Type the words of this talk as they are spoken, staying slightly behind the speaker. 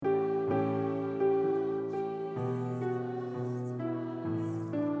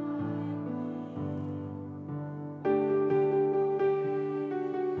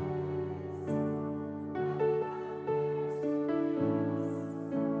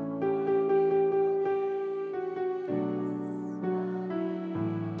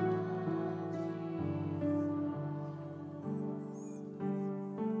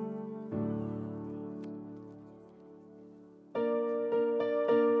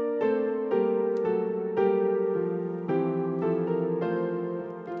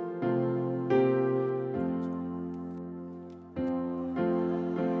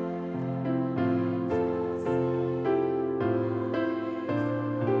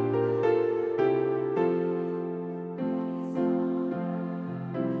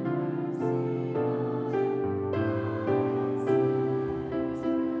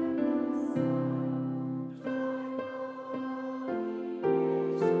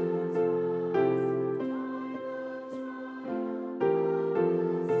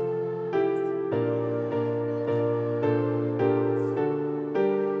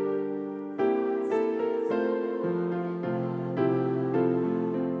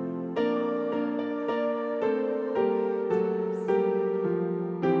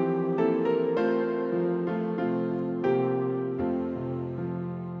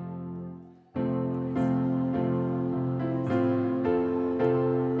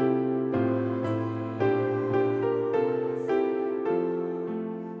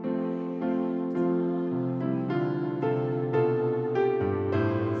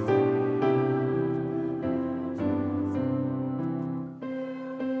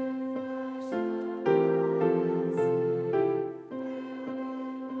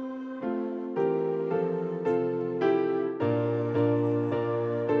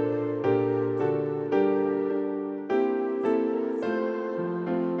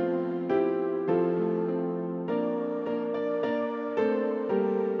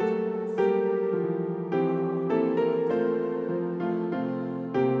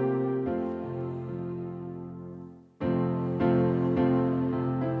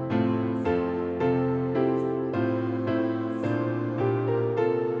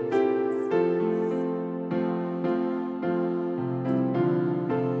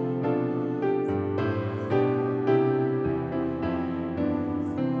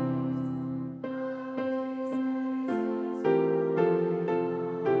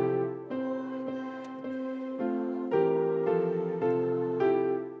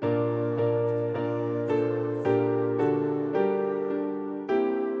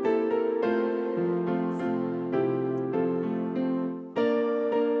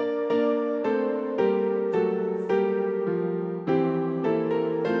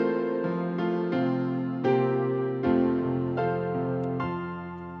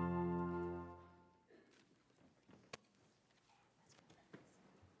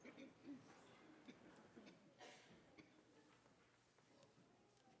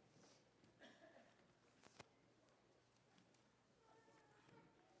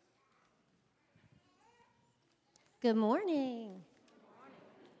Good morning.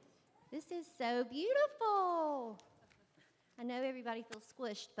 This is so beautiful. I know everybody feels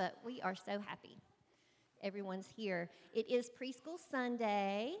squished, but we are so happy everyone's here. It is Preschool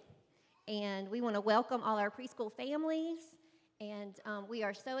Sunday, and we want to welcome all our preschool families, and we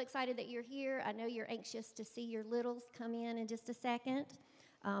are so excited that you're here. I know you're anxious to see your littles come in just a second.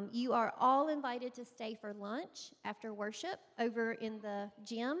 You are all invited to stay for lunch after worship over in the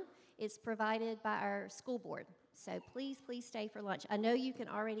gym. It's provided by our school board. So please stay for lunch. I know you can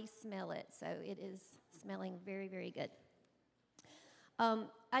already smell it, so it is smelling very, very good.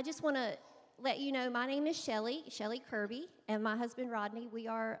 I just want to let you know my name is Shelly Kirby, and my husband Rodney. We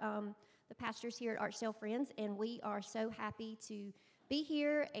are the pastors here at Archdale Friends, and we are so happy to be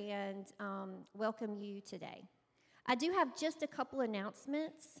here and welcome you today. I do have just a couple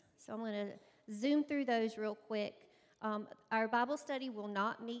announcements, so I'm going to zoom through those real quick. Our Bible study will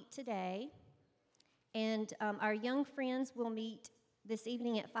not meet today. And our young friends will meet this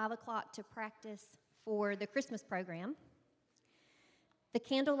evening at 5 o'clock to practice for the Christmas program. The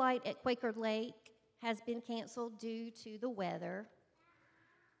candlelight at Quaker Lake has been canceled due to the weather.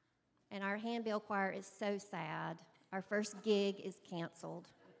 And our handbell choir is so sad. Our first gig is canceled.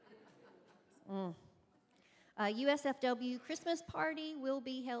 USFW Christmas party will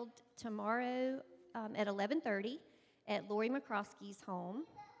be held tomorrow at 11:30 at Lori McCroskey's home.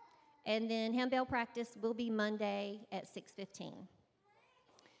 And then handbell practice will be Monday at 6:15.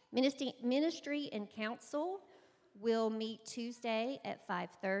 Ministry and council will meet Tuesday at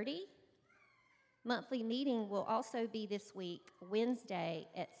 5:30. Monthly meeting will also be this week, Wednesday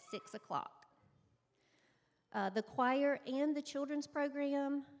at 6 o'clock. The choir and the children's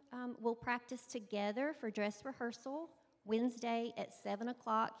program will practice together for dress rehearsal Wednesday at 7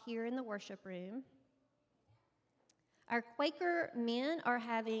 o'clock here in the worship room. Our Quaker men are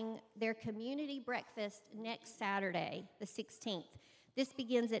having their community breakfast next Saturday, the 16th. This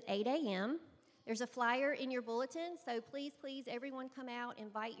begins at 8 a.m. There's a flyer in your bulletin, so please, everyone come out,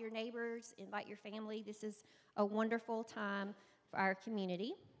 invite your neighbors, invite your family. This is a wonderful time for our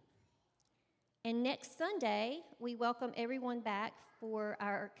community. And next Sunday, we welcome everyone back for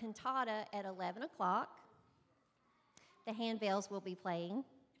our cantata at 11 o'clock. The handbells will be playing,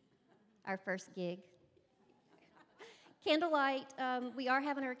 our first gig. Candlelight, we are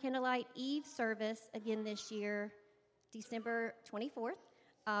having our Candlelight Eve service again this year, December 24th,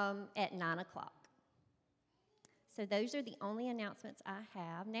 at 9 o'clock. So those are the only announcements I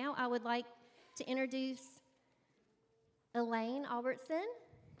have. Now I would like to introduce Elaine Albertson.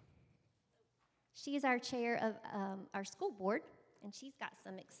 She is our chair of our school board, and she's got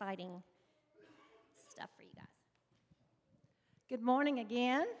some exciting stuff for you guys. Good morning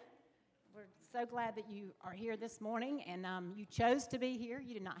again. We're so glad that you are here this morning, and you chose to be here.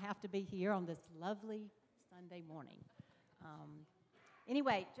 You did not have to be here on this lovely Sunday morning.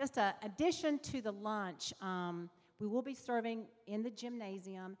 Anyway, just an addition to the lunch, we will be serving in the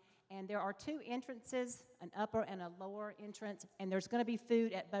gymnasium, and there are two entrances, an upper and a lower entrance, and there's going to be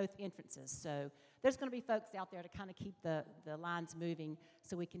food at both entrances. So there's going to be folks out there to kind of keep the lines moving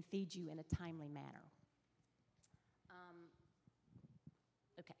so we can feed you in a timely manner.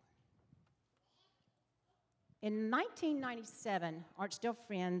 Okay. In 1997, Archdale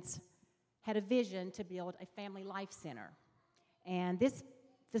Friends had a vision to build a family life center. And this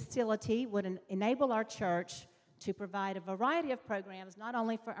facility would enable our church to provide a variety of programs, not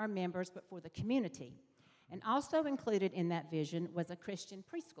only for our members, but for the community. And also included in that vision was a Christian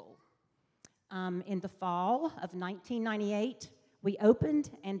preschool. In the fall of 1998, we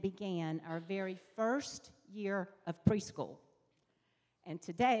opened and began our very first year of preschool. And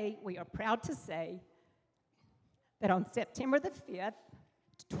today, we are proud to say that on September the 5th,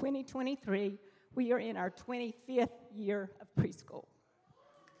 2023, we are in our 25th year of preschool.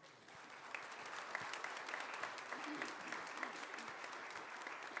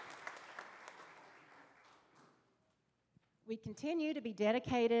 We continue to be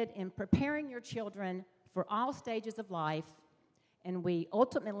dedicated in preparing your children for all stages of life, and we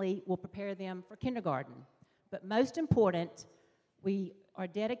ultimately will prepare them for kindergarten. But most important, we are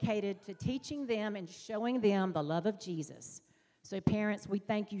dedicated to teaching them and showing them the love of Jesus. So parents, we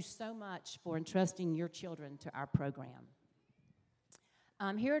thank you so much for entrusting your children to our program.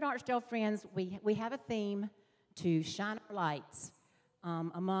 Here at Archdale Friends, we have a theme to shine our lights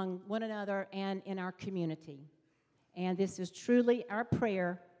among one another and in our community. And this is truly our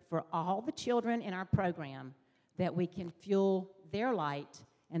prayer for all the children in our program, that we can fuel their light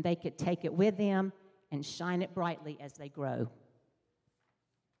and they could take it with them and shine it brightly as they grow.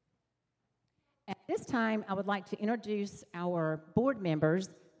 At this time, I would like to introduce our board members.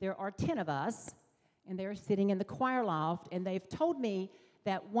 There are 10 of us, and they're sitting in the choir loft, and they've told me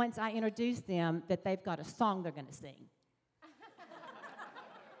that once I introduce them, that they've got a song they're going to sing.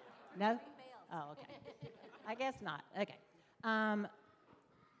 No? Oh, okay. I guess not. Okay.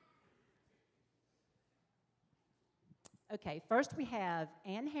 Okay, first we have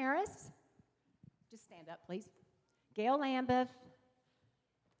Ann Harris. Just stand up, please. Gail Lambeth,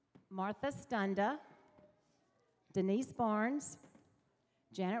 Martha Stunda, Denise Barnes,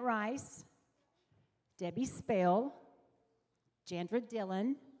 Janet Rice, Debbie Spell, Jandra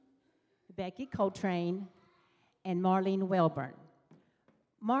Dillon, Becky Coltrane, and Marlene Welburn.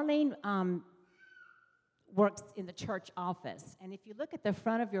 Marlene works in the church office, and if you look at the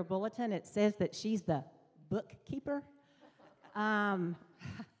front of your bulletin, it says that she's the bookkeeper.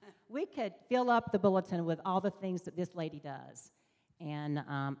 We could fill up the bulletin with all the things that this lady does, and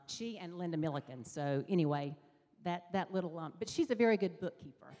she and Linda Milliken. So anyway, that little but she's a very good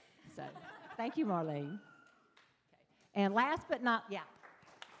bookkeeper. So thank you, Marlene. Okay. And last but not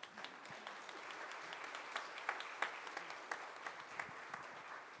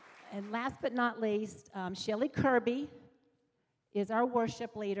And last but not least, Shelley Kirby is our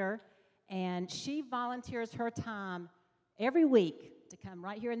worship leader, and she volunteers her time every week to come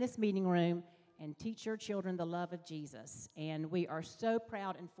right here in this meeting room and teach your children the love of Jesus. And we are so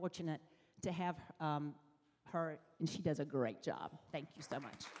proud and fortunate to have her, and she does a great job. Thank you so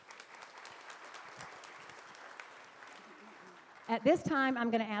much. At this time,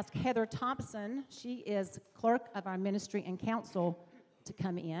 I'm going to ask Heather Thompson. She is clerk of our ministry and council to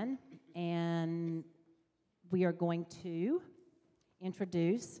come in, and we are going to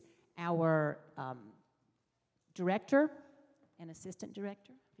introduce our director and assistant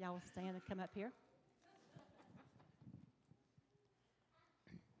director. If y'all will stand and come up here.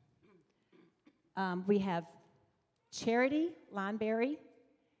 We have Charity Lineberry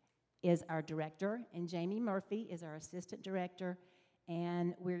is our director, and Jamie Murphy is our assistant director,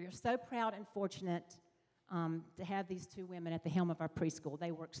 and we're so proud and fortunate to have these two women at the helm of our preschool.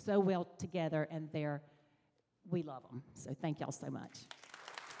 They work so well together, and we love them. So thank y'all so much.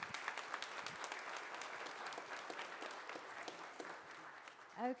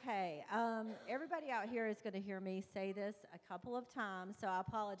 Okay, everybody out here is going to hear me say this a couple of times, so I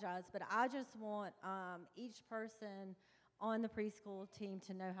apologize, but I just want each person on the preschool team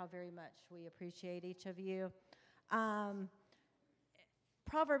to know how very much we appreciate each of you.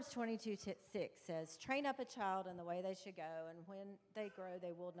 Proverbs 22:6 says, "Train up a child in the way they should go, and when they grow,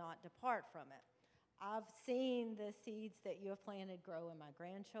 they will not depart from it." I've seen the seeds that you have planted grow in my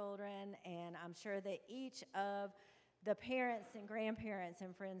grandchildren, and I'm sure that each of the parents and grandparents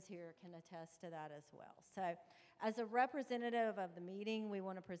and friends here can attest to that as well. So, as a representative of the meeting, we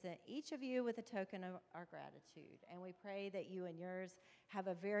want to present each of you with a token of our gratitude, and we pray that you and yours have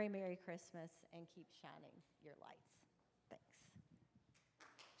a very Merry Christmas and keep shining your lights. Thanks.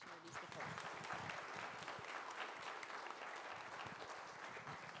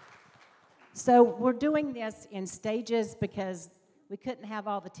 So we're doing this in stages because we couldn't have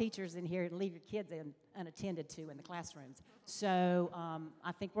all the teachers in here and leave your kids unattended to in the classrooms. So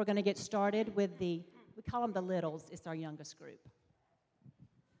I think we're going to get started with we call them the littles. It's our youngest group.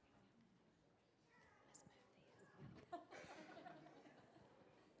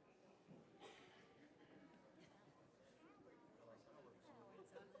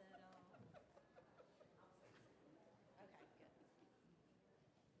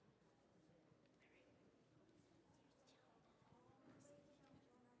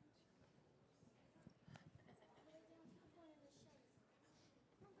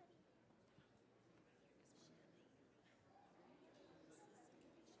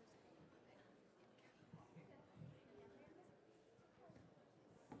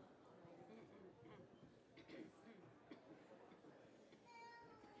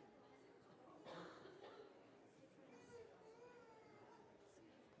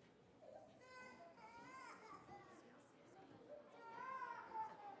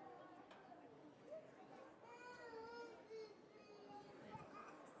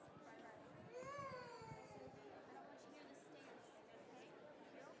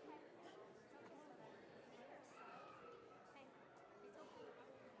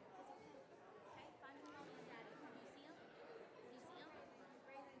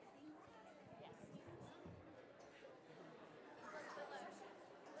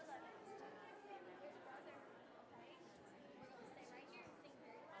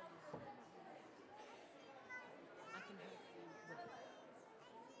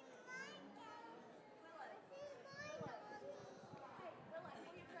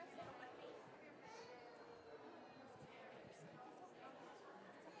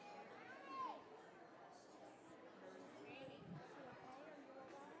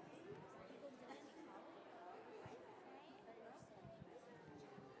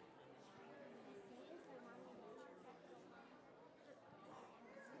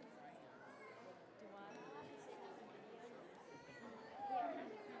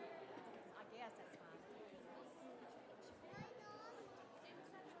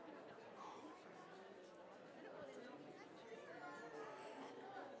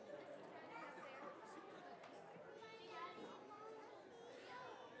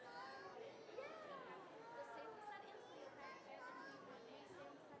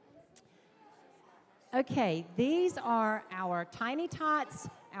 Okay, these are our Tiny Tots,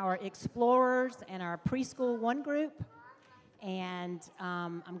 our Explorers, and our Preschool 1 group. And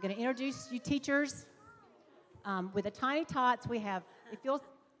I'm going to introduce you teachers. With the Tiny Tots, we have, if you'll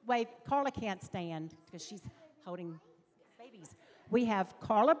wave, Carla can't stand because she's holding babies. We have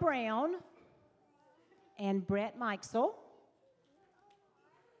Carla Brown and Brett Mikesell.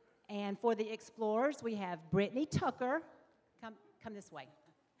 And for the Explorers, we have Brittany Tucker. Come this way.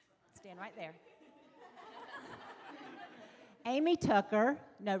 Stand right there. Amy Tucker,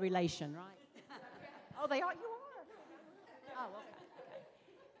 no relation, right? Oh, they are? You are? Oh,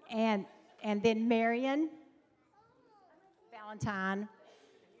 okay. And then Marion Valentine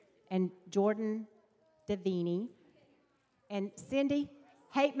and Jordan Davini. And Cindy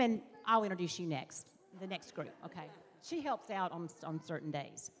Hateman, I'll introduce you next, the next group, okay? She helps out on certain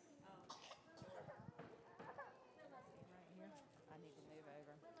days. I need to move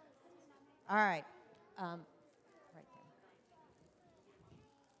over. All right. Right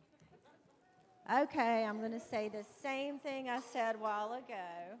there. Okay, I'm going to say the same thing I said a while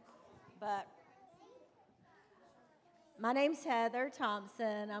ago, but my name's Heather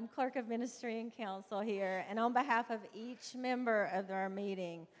Thompson. I'm Clerk of Ministry and Council here, and on behalf of each member of our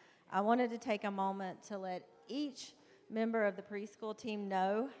meeting, I wanted to take a moment to let each member of the preschool team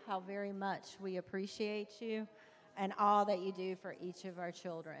know how very much we appreciate you and all that you do for each of our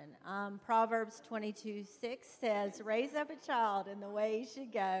children. Proverbs 22:6 says, "Raise up a child in the way he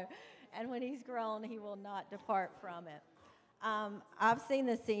should go, and when he's grown, he will not depart from it." I've seen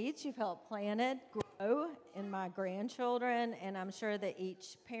the seeds you've helped planted grow in my grandchildren, and I'm sure that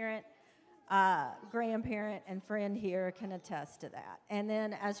each parent, grandparent, and friend here can attest to that. And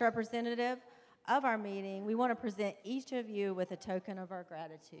then as representative of our meeting, we want to present each of you with a token of our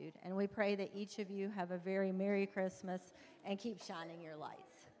gratitude, and we pray that each of you have a very Merry Christmas and keep shining your lights.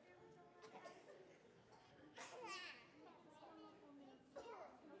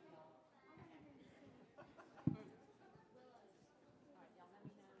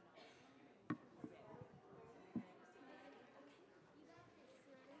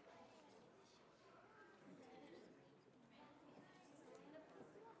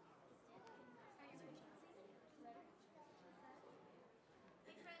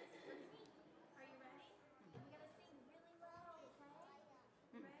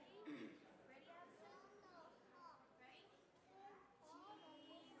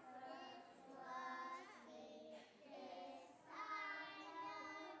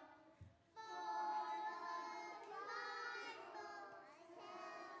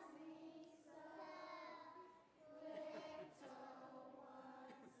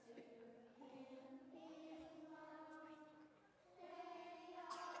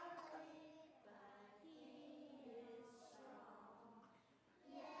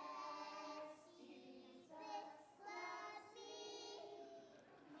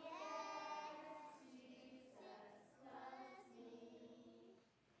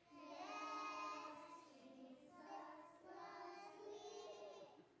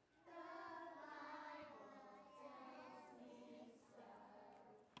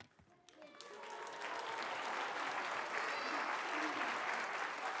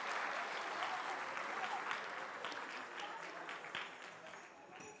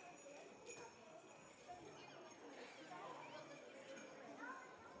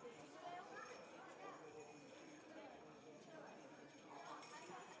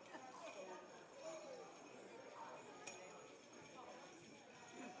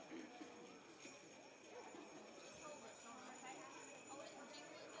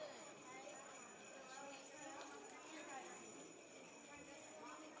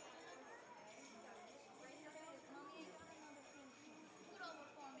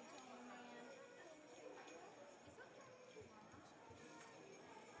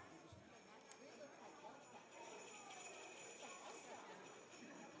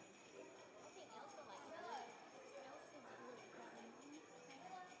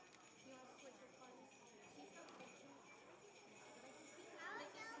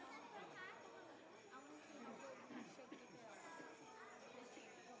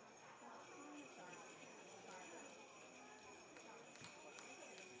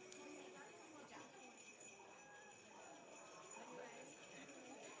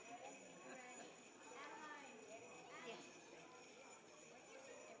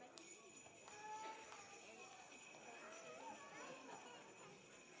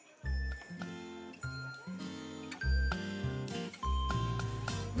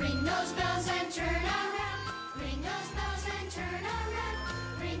 Ring those bells and turn around. Ring those bells and turn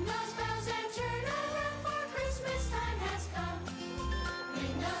around. Ring those bells and turn around, for Christmas time has come.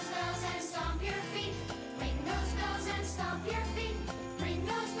 Ring those bells and stomp your feet.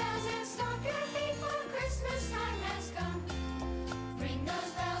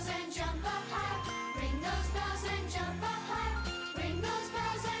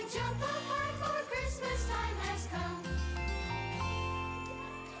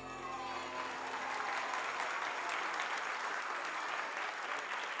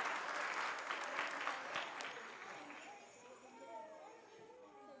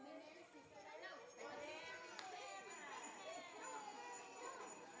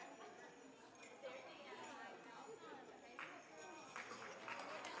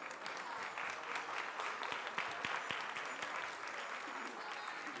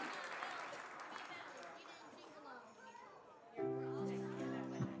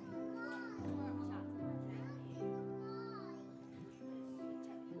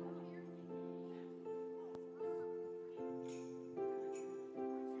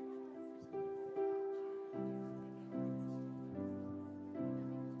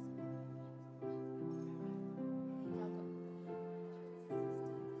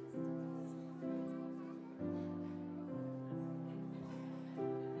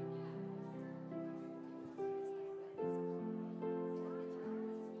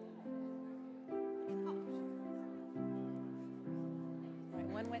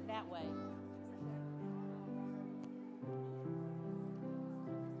 that way.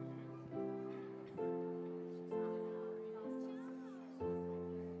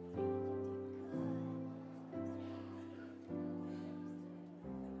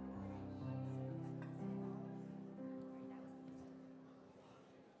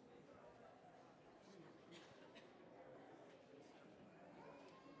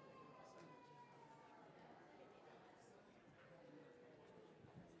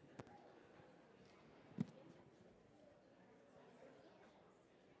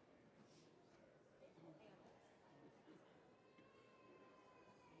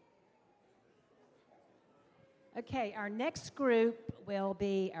 Okay, our next group will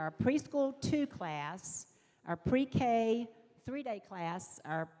be our preschool 2 class, our pre-K 3-day class,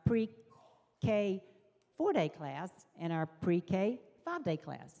 our pre-K 4-day class, and our pre-K 5-day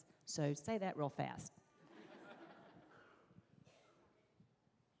class. So say that real fast.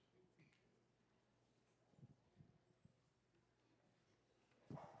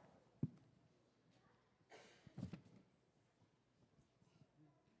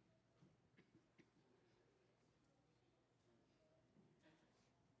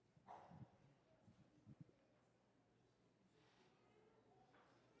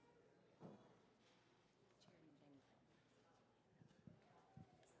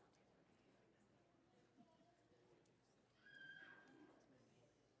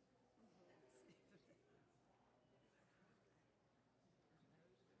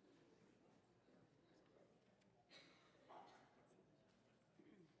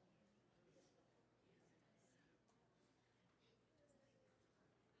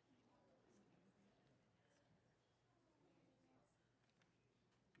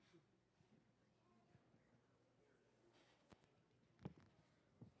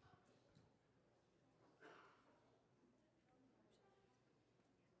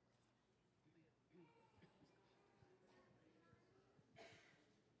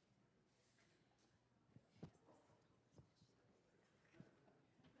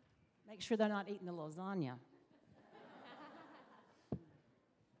 Make sure they're not eating the lasagna.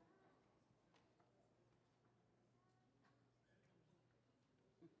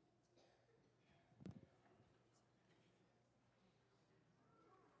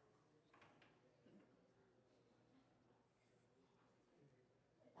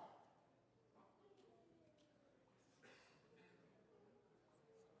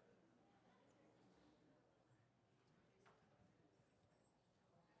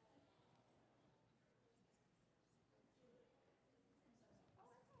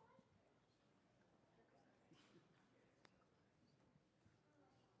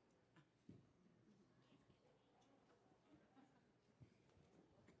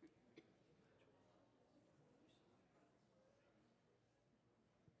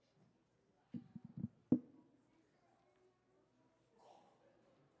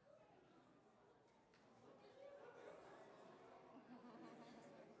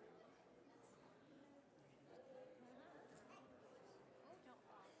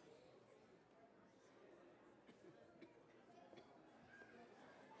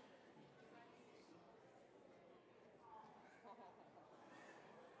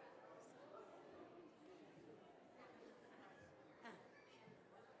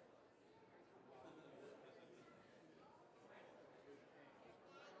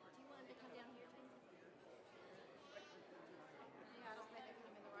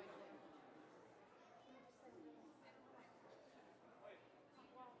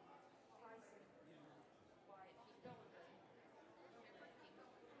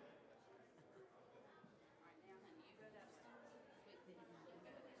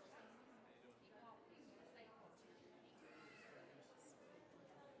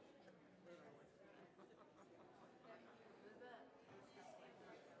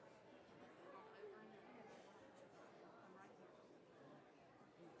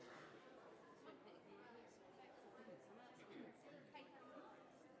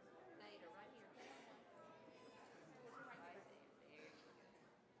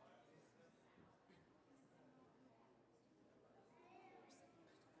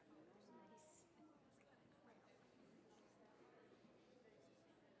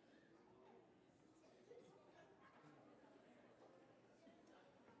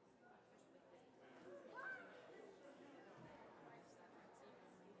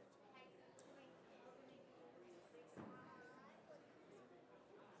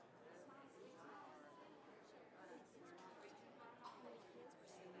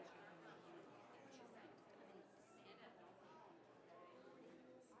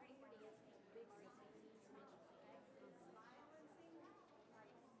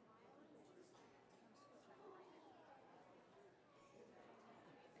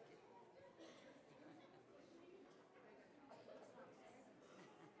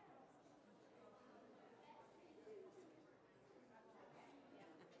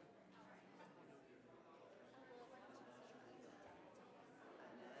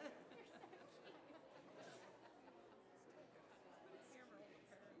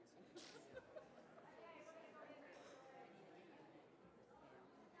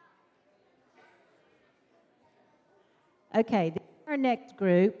 Okay, our next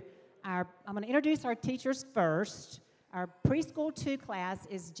group, I'm going to introduce our teachers first. Our preschool 2 class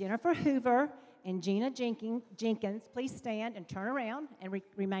is Jennifer Hoover and Gina Jenkins. Please stand and turn around and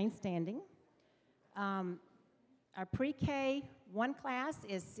remain standing. Our pre-K 1 class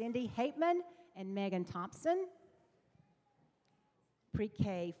is Cindy Hateman and Megan Thompson.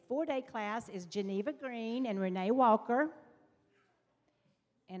 Pre-K 4-day class is Geneva Green and Renee Walker.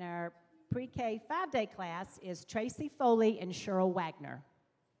 And our pre-K 5-day class is Tracy Foley and Cheryl Wagner.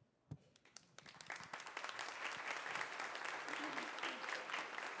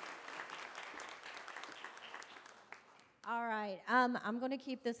 All right, I'm going to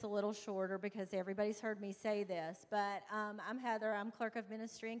keep this a little shorter because everybody's heard me say this, but I'm Heather. I'm Clerk of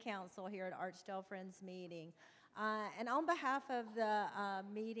Ministry and Council here at Archdale Friends Meeting. And on behalf of the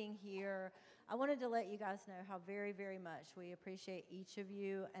meeting here, I wanted to let you guys know how very, very much we appreciate each of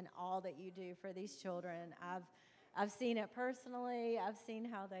you and all that you do for these children. I've seen it personally. I've seen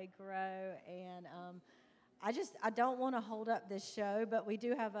how they grow, and I don't want to hold up this show, but we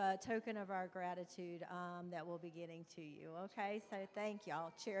do have a token of our gratitude that we'll be getting to you, okay? So thank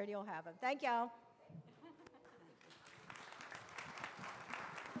y'all. Charity will have them. Thank y'all.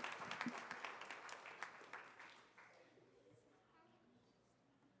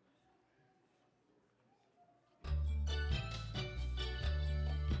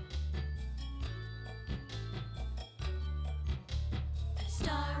 A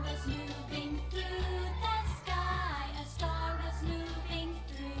star was moving through the sky. A star was moving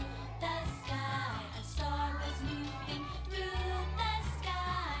through the sky. A star was moving through the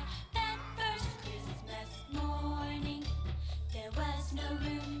sky. That first Christmas morning, there was no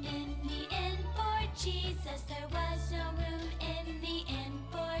room in the inn for Jesus. There was no room in the inn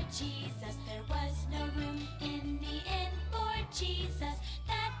for Jesus. There was no room in the inn for Jesus.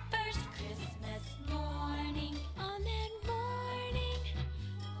 That first Christmas morning, on that morning,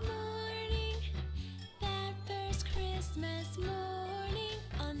 that first Christmas morning,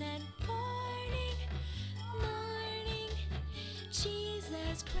 on that morning,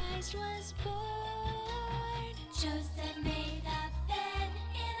 Jesus Christ was born. Joseph made a bed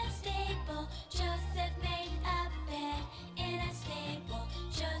in a stable. Joseph made a bed in a stable.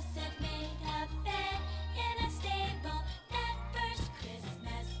 Joseph made a bed in a stable. That first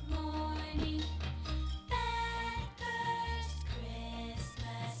Christmas morning. That first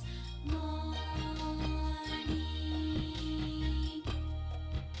Christmas morning.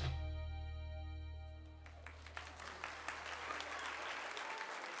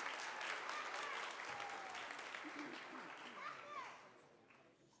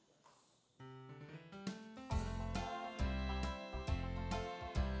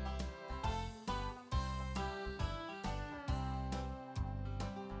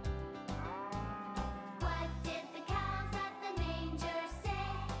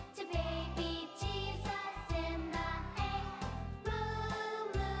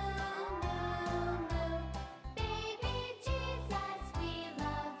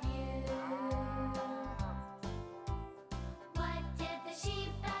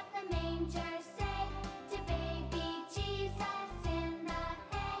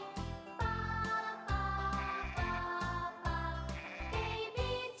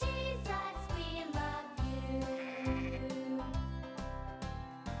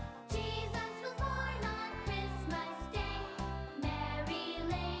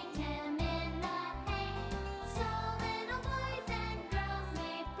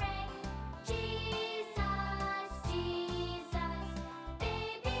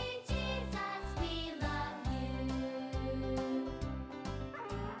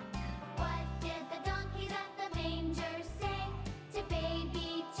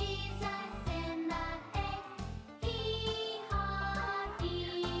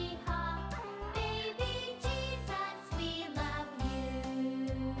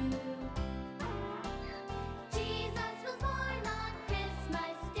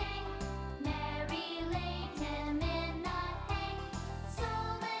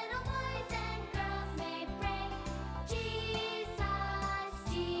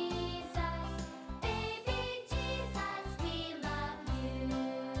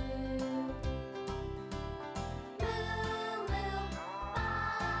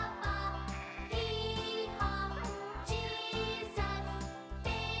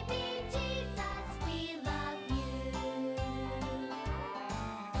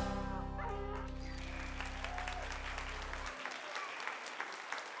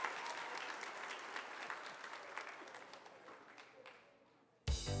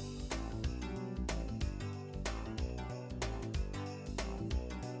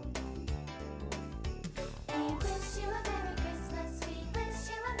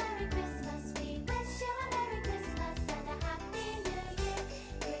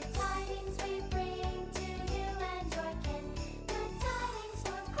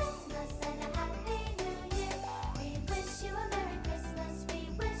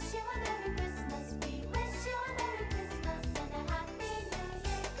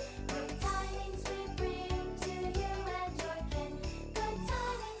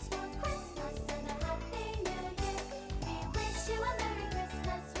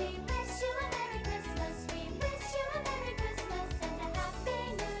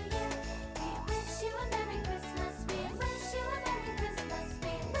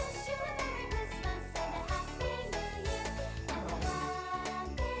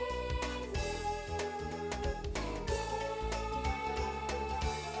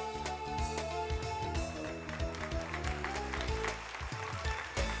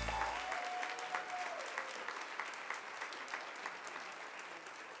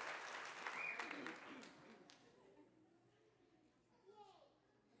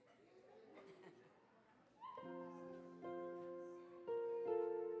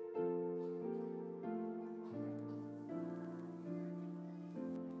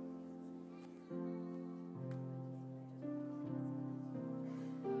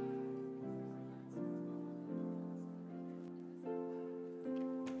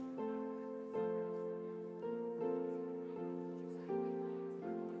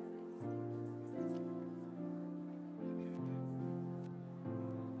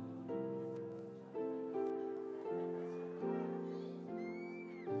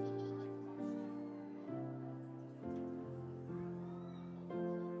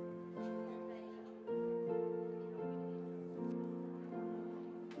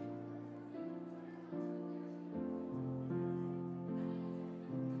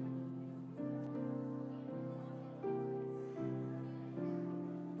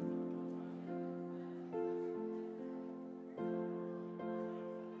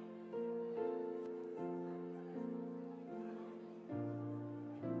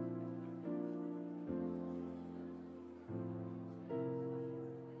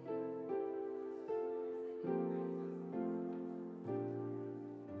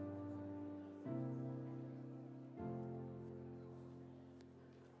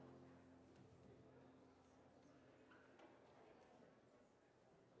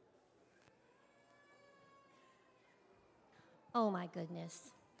 Oh my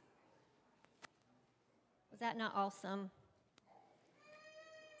goodness. Was that not awesome?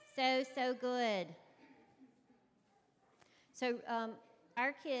 So, so good. So,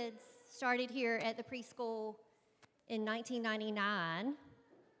 our kids started here at the preschool in 1999,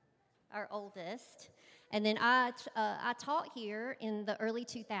 our oldest. And then I taught here in the early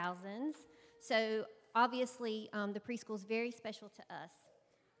 2000s. So, obviously, the preschool is very special to us.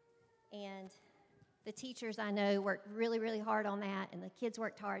 And the teachers I know worked really, really hard on that, and the kids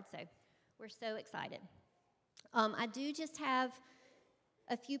worked hard, so we're so excited. I do just have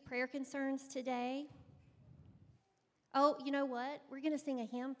a few prayer concerns today. Oh, you know what? We're going to sing a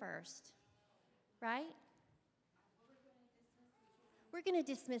hymn first, right? We're going to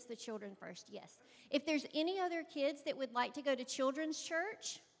dismiss the children first, yes. If there's any other kids that would like to go to children's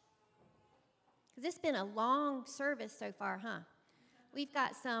church, because it's been a long service so far, huh? We've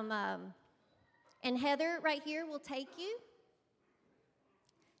got some, and Heather right here will take you.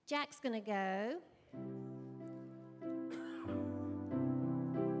 Jack's going to go.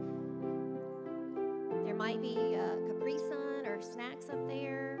 There might be a Capri Sun or snacks up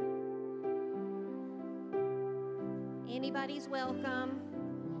there. Anybody's welcome.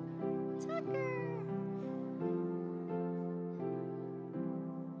 Tucker.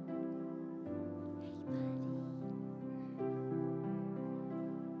 Hey, buddy.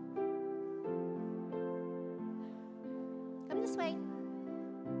 Come this way.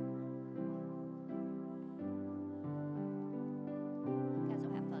 You guys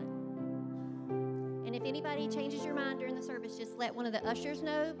will have fun. And if anybody changes your mind during the service, just let one of the ushers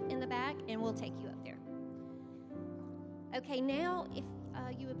know in the back, and we'll take you up there. Okay, now if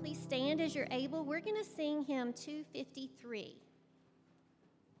you would please stand as you're able, we're going to sing hymn 253.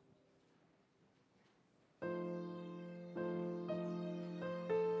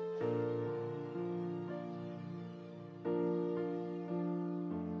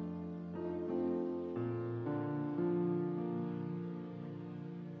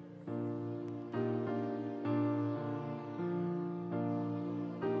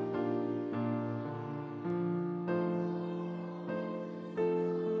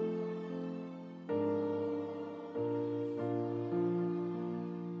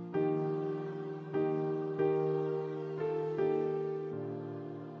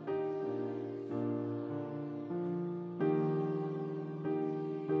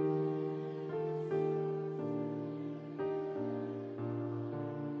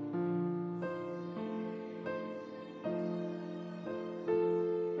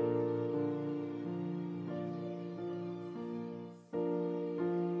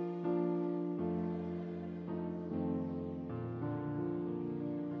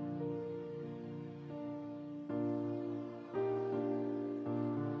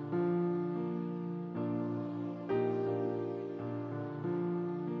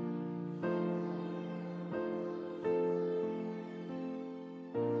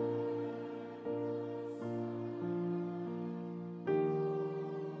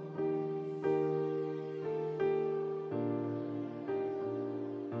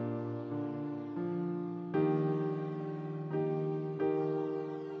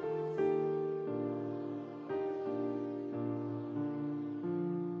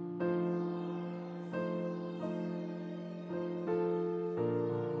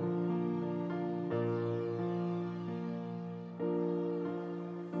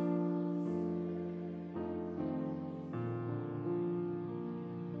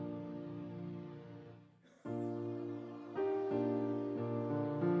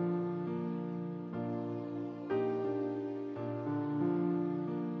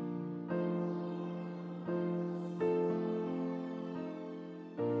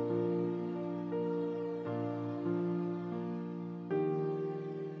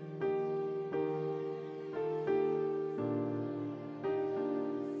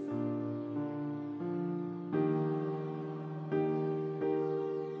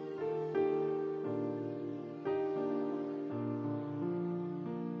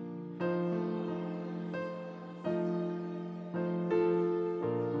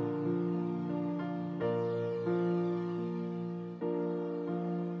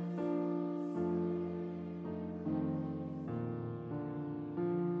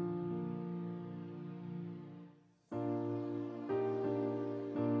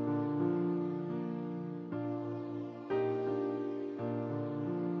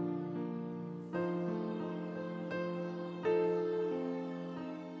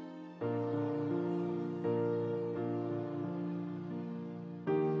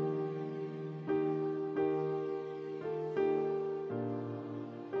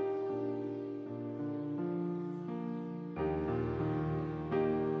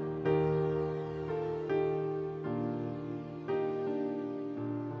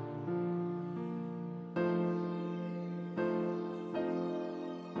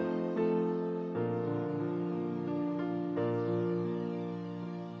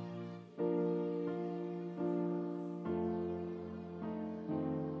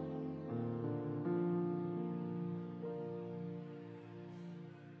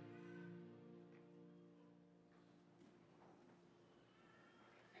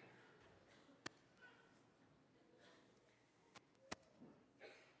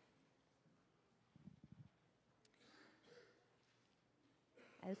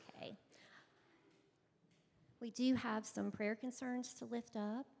 Okay. We do have some prayer concerns to lift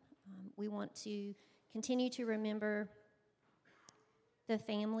up. We want to continue to remember the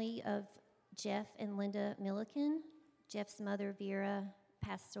family of Jeff and Linda Milliken. Jeff's mother, Vera,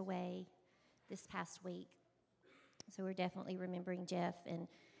 passed away this past week. So we're definitely remembering Jeff and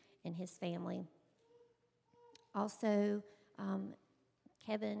his family. Also,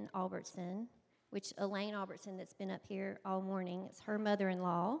 Kevin Albertson, which Elaine Albertson that's been up here all morning, it's her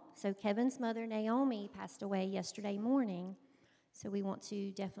mother-in-law. So Kevin's mother, Naomi, passed away yesterday morning. So we want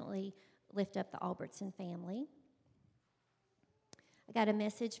to definitely lift up the Albertson family. I got a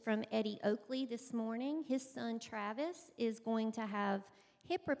message from Eddie Oakley this morning. His son, Travis, is going to have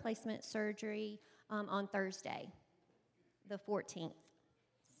hip replacement surgery on Thursday, the 14th.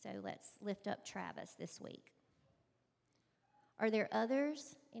 So let's lift up Travis this week. Are there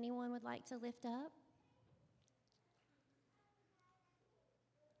others anyone would like to lift up?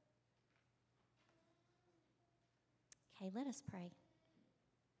 Okay, let us pray.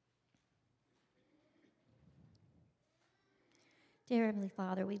 Dear Heavenly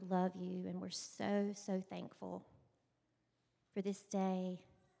Father, we love you, and we're so, so thankful for this day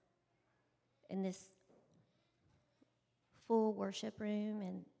and this full worship room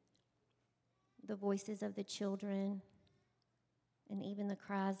and the voices of the children and even the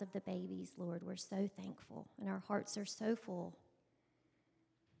cries of the babies, Lord. We're so thankful, and our hearts are so full.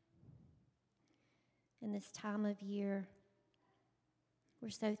 In this time of year, we're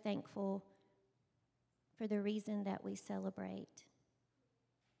so thankful for the reason that we celebrate.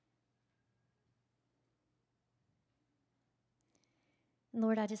 And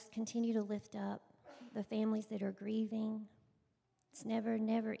Lord, I just continue to lift up the families that are grieving. It's never,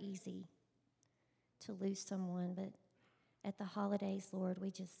 never easy to lose someone, but at the holidays, Lord, we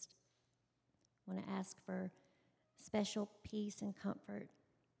just want to ask for special peace and comfort,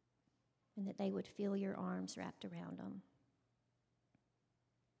 and that they would feel your arms wrapped around them.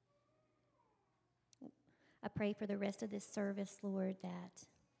 I pray for the rest of this service, Lord, that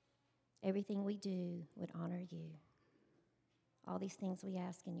everything we do would honor you. All these things we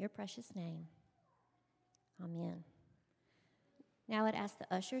ask in your precious name. Amen. Now I'd ask the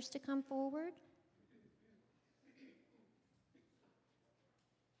ushers to come forward.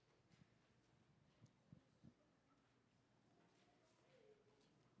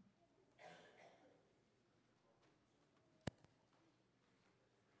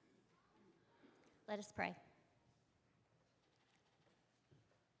 Let us pray.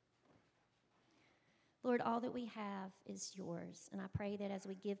 Lord, all that we have is yours, and I pray that as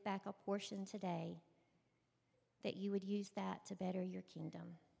we give back a portion today, that you would use that to better your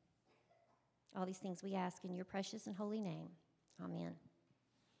kingdom. All these things we ask in your precious and holy name. Amen.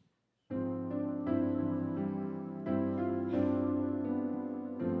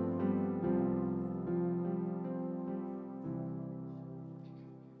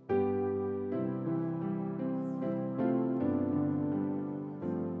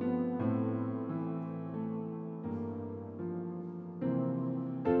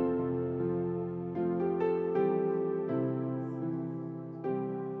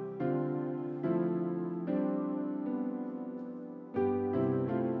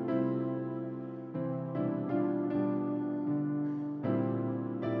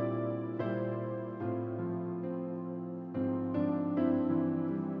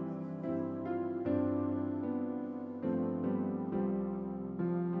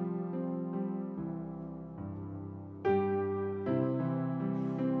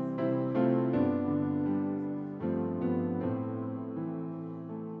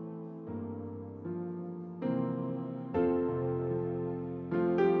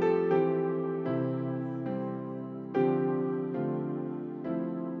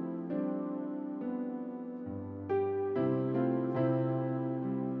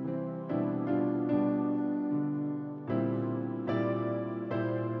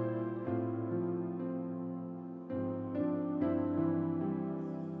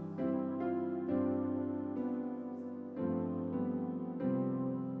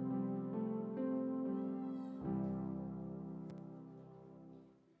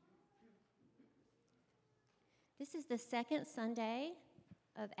 This is the second Sunday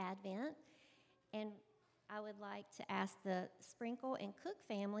of Advent, and I would like to ask the Sprinkle and Cook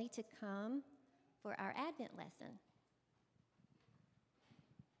family to come for our Advent lesson.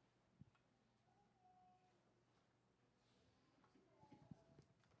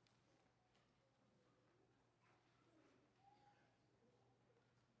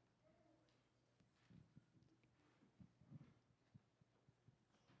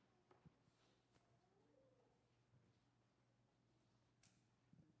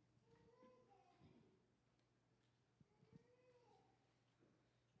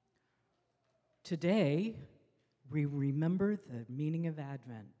 Today, we remember the meaning of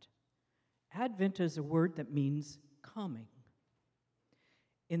Advent. Advent is a word that means coming.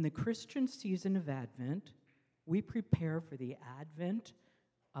 In the Christian season of Advent, we prepare for the advent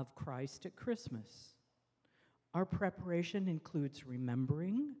of Christ at Christmas. Our preparation includes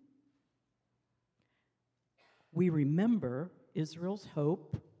remembering. We remember Israel's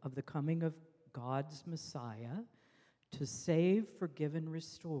hope of the coming of God's Messiah to save, forgive, and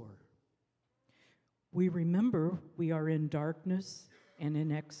restore. We remember we are in darkness and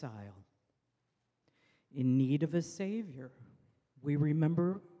in exile, in need of a Savior. We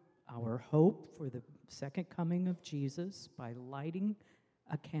remember our hope for the second coming of Jesus by lighting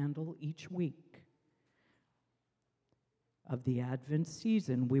a candle each week. Of the Advent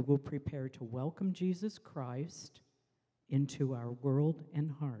season, we will prepare to welcome Jesus Christ into our world and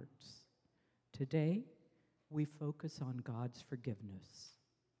hearts. Today, we focus on God's forgiveness.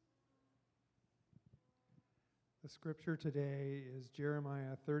 The scripture today is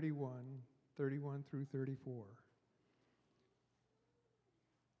Jeremiah 31 through 34.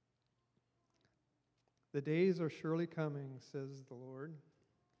 The days are surely coming, says the Lord,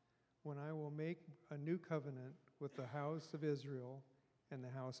 when I will make a new covenant with the house of Israel and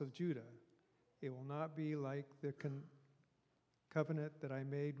the house of Judah. It will not be like the covenant that I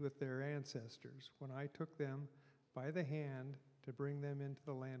made with their ancestors when I took them by the hand to bring them into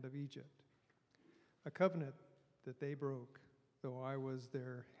the land of Egypt. A covenant that they broke, though I was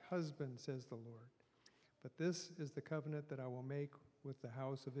their husband, says the Lord. But this is the covenant that I will make with the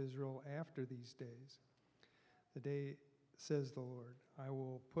house of Israel after these days. The day, says the Lord, I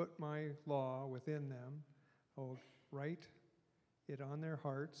will put my law within them, I will write it on their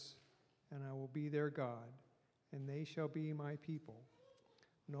hearts, and I will be their God, and they shall be my people.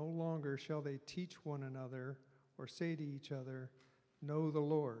 No longer shall they teach one another or say to each other, know the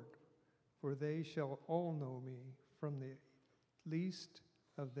Lord, for they shall all know me, from the least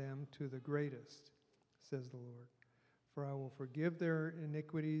of them to the greatest, says the Lord. For I will forgive their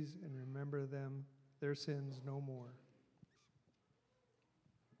iniquities and remember their sins no more.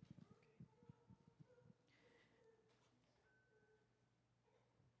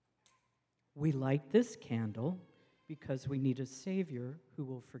 We light this candle because we need a Savior who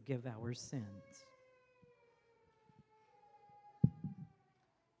will forgive our sins.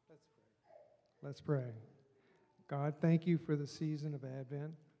 Let's pray. God, thank you for the season of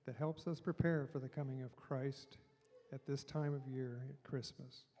Advent that helps us prepare for the coming of Christ at this time of year at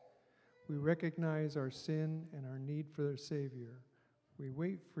Christmas. We recognize our sin and our need for a Savior. We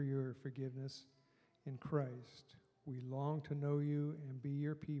wait for your forgiveness in Christ. We long to know you and be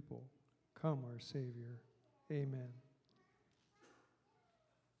your people. Come, our Savior. Amen.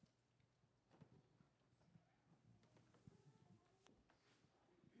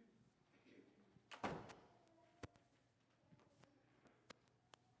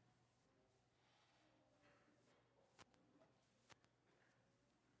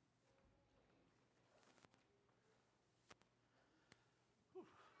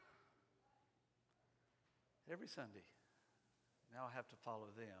 Every Sunday. Now I have to follow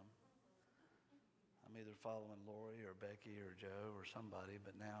them. I'm either following Lori or Becky or Joe or somebody,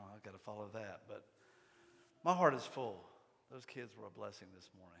 but now I've got to follow that. But my heart is full. Those kids were a blessing this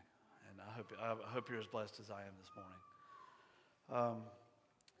morning, and I hope you're as blessed as I am this morning.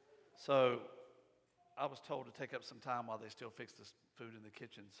 So I was told to take up some time while they still fix this food in the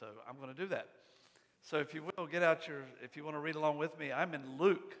kitchen, so I'm going to do that. So if you will, if you want to read along with me, I'm in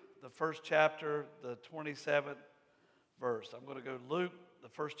Luke, the first chapter, the 27th verse. I'm going to go Luke, the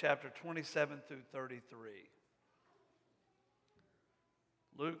first chapter, 27 through 33.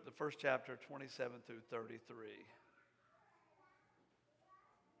 Luke, the first chapter, 27 through 33.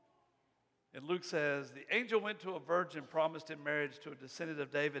 And Luke says, the angel went to a virgin, promised in marriage to a descendant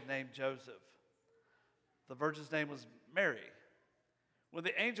of David named Joseph. The virgin's name was Mary. When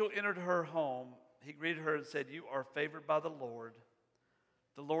the angel entered her home, he greeted her and said, you are favored by the Lord.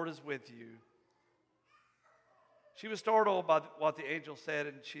 The Lord is with you. She was startled by what the angel said,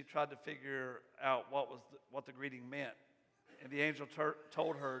 and she tried to figure out what the greeting meant. And the angel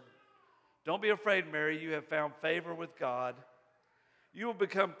told her, don't be afraid, Mary. You have found favor with God. You will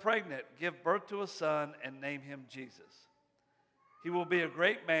become pregnant, give birth to a son, and name him Jesus. He will be a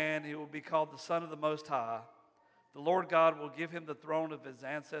great man. He will be called the Son of the Most High. The Lord God will give him the throne of his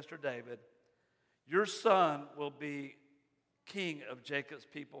ancestor David. Your son will be king of Jacob's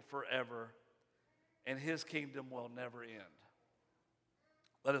people forever, and his kingdom will never end.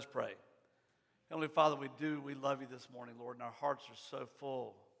 Let us pray. Heavenly Father, we love you this morning, Lord, and our hearts are so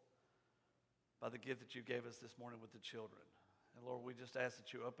full by the gift that you gave us this morning with the children. And Lord, we just ask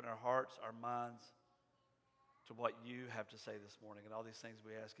that you open our hearts, our minds to what you have to say this morning. And all these things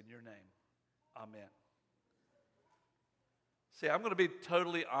we ask in your name. Amen. See, I'm going to be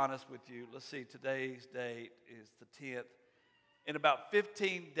totally honest with you. Let's see, today's date is the 10th. In about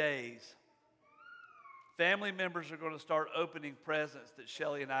 15 days, family members are going to start opening presents that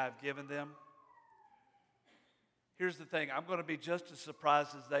Shelly and I have given them. Here's the thing, I'm going to be just as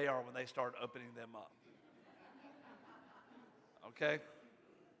surprised as they are when they start opening them up. Okay?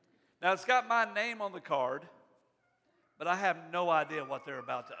 Now, it's got my name on the card, but I have no idea what they're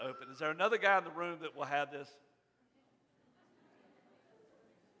about to open. Is there another guy in the room that will have this?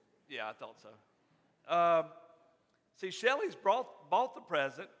 Yeah, I thought so. See, Shelly's bought the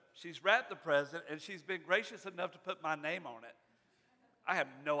present, she's wrapped the present, and she's been gracious enough to put my name on it. I have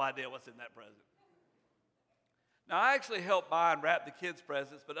no idea what's in that present. Now, I actually helped buy and wrap the kids'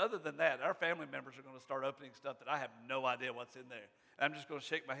 presents, but other than that, our family members are going to start opening stuff that I have no idea what's in there. And I'm just going to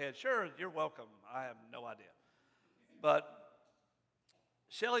shake my head. Sure, you're welcome. I have no idea. But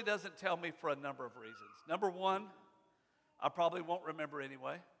Shelly doesn't tell me for a number of reasons. Number one, I probably won't remember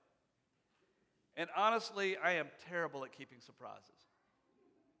anyway. And honestly, I am terrible at keeping surprises.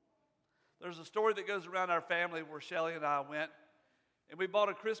 There's a story that goes around our family where Shelly and I went, and we bought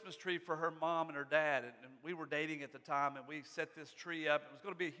a Christmas tree for her mom and her dad, and we were dating at the time, and we set this tree up. It was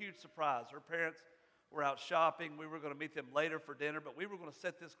going to be a huge surprise. Her parents were out shopping. We were going to meet them later for dinner, but we were going to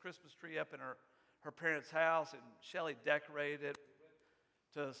set this Christmas tree up in her parents' house, and Shelly decorated it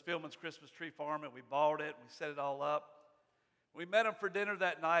to Spillman's Christmas Tree Farm, and we bought it, and we set it all up. We met them for dinner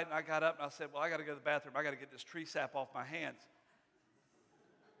that night, and I got up, and I said, well, I got to go to the bathroom. I got to get this tree sap off my hands.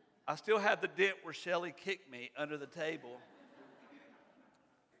 I still had the dent where Shelly kicked me under the table.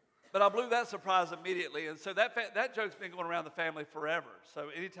 But I blew that surprise immediately, and so that joke's been going around the family forever. So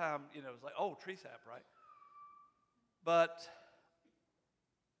anytime, it's like, oh, tree sap, right? But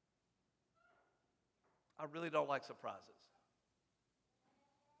I really don't like surprises.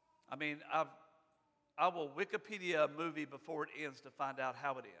 I mean, I will Wikipedia a movie before it ends to find out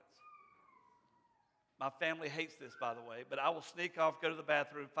how it ends. My family hates this, by the way, but I will sneak off, go to the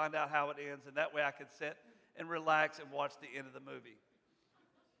bathroom, find out how it ends, and that way I can sit and relax and watch the end of the movie.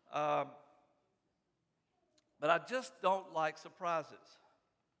 But I just don't like surprises.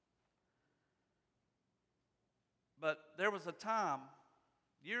 But there was a time,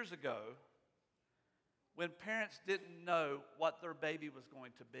 years ago, when parents didn't know what their baby was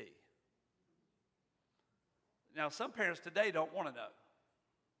going to be. Now, some parents today don't want to know.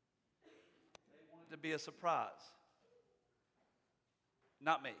 They want it to be a surprise.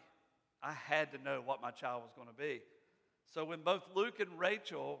 Not me. I had to know what my child was going to be. So when both Luke and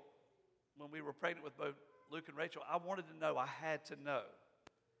Rachel, when we were pregnant with both Luke and Rachel, I wanted to know. I had to know.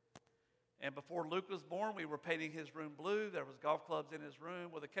 And before Luke was born, we were painting his room blue. There was golf clubs in his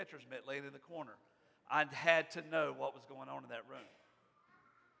room with a catcher's mitt laying in the corner. I had to know what was going on in that room.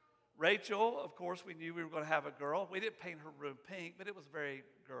 Rachel, of course, we knew we were going to have a girl. We didn't paint her room pink, but it was very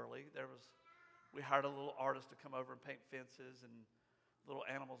girly. We hired a little artist to come over and paint fences and little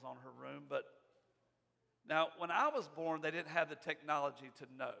animals on her room. But now, when I was born, they didn't have the technology to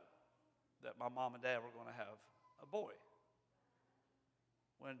know that my mom and dad were going to have a boy.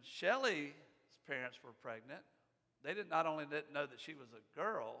 When Shelly's parents were pregnant, they not only didn't know that she was a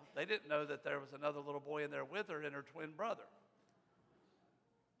girl, they didn't know that there was another little boy in there with her and her twin brother.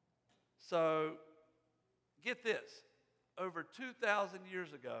 So, get this. Over 2,000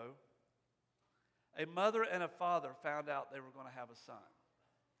 years ago, a mother and a father found out they were going to have a son.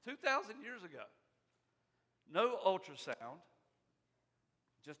 2,000 years ago. No ultrasound,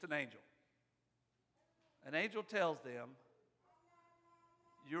 just an angel. An angel tells them,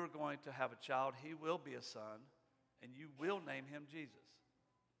 you're going to have a child, he will be a son, and you will name him Jesus.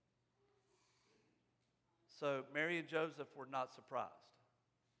 So Mary and Joseph were not surprised.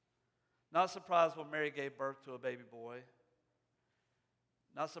 Not surprised when Mary gave birth to a baby boy.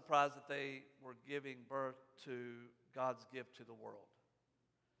 Not surprised that they were giving birth to God's gift to the world.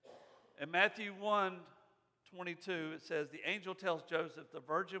 In Matthew 1:22, it says, the angel tells Joseph, the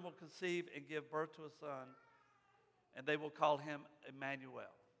virgin will conceive and give birth to a son, and they will call him Emmanuel.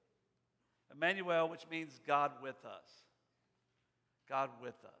 Emmanuel, which means God with us. God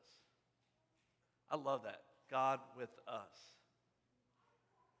with us. I love that. God with us.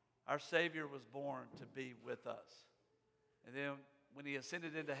 Our Savior was born to be with us. And then when he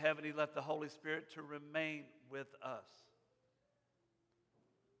ascended into heaven, he left the Holy Spirit to remain with us.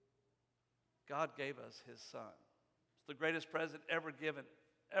 God gave us his son. It's the greatest present ever given,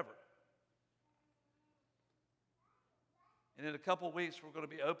 ever. And in a couple weeks, we're going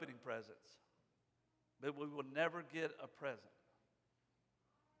to be opening presents. But we will never get a present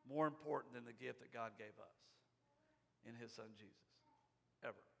more important than the gift that God gave us in his son Jesus,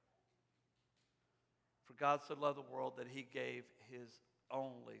 ever. For God so loved the world that he gave his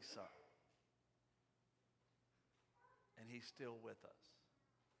only son. And he's still with us.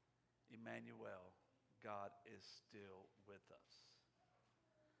 Emmanuel, God is still with us.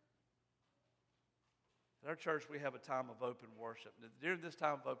 At our church, we have a time of open worship. And during this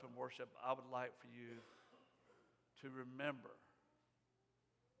time of open worship, I would like for you to remember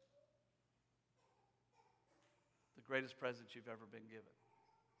the greatest present you've ever been given.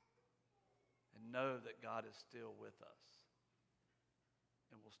 And know that God is still with us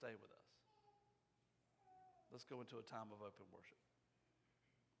and will stay with us. Let's go into a time of open worship.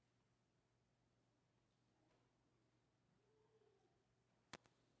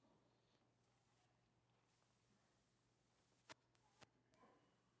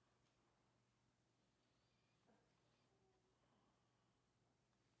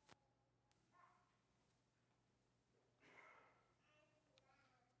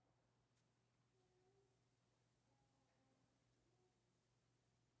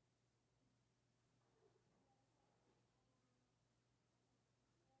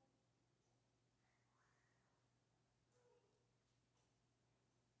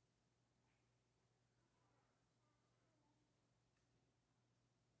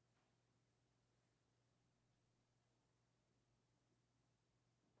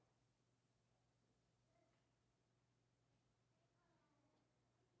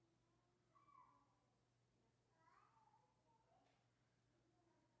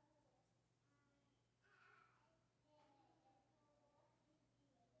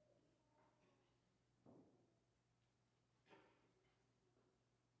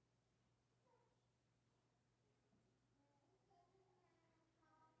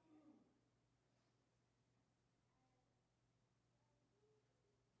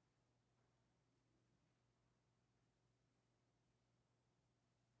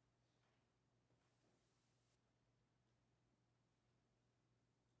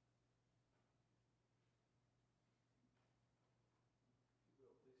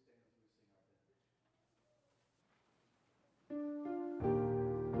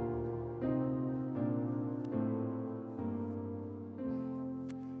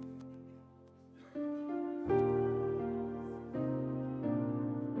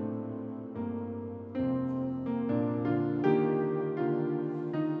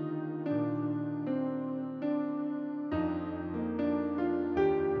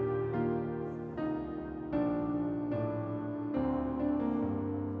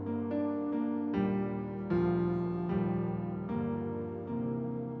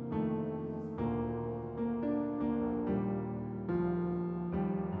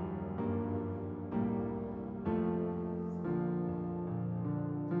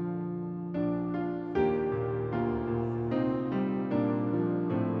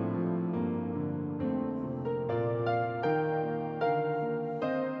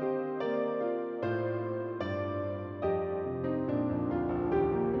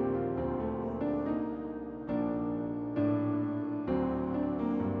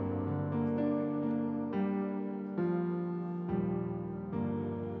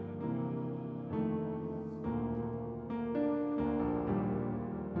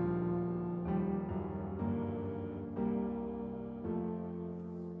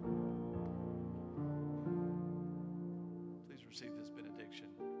 Receive this benediction.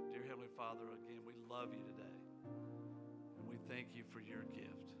 Dear Heavenly Father, again, we love you today. And we thank you for your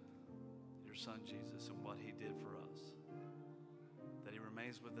gift, your son Jesus, and what he did for us. That he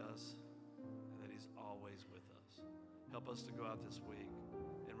remains with us and that he's always with us. Help us to go out this week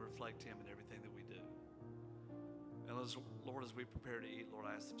and reflect him in everything that we do. And Lord, as we prepare to eat, Lord,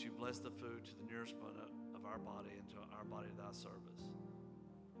 I ask that you bless the food to the nourishment of our body and to our body to thy service.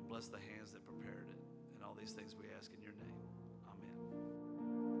 And bless the hands that prepared it. And all these things we ask in your name.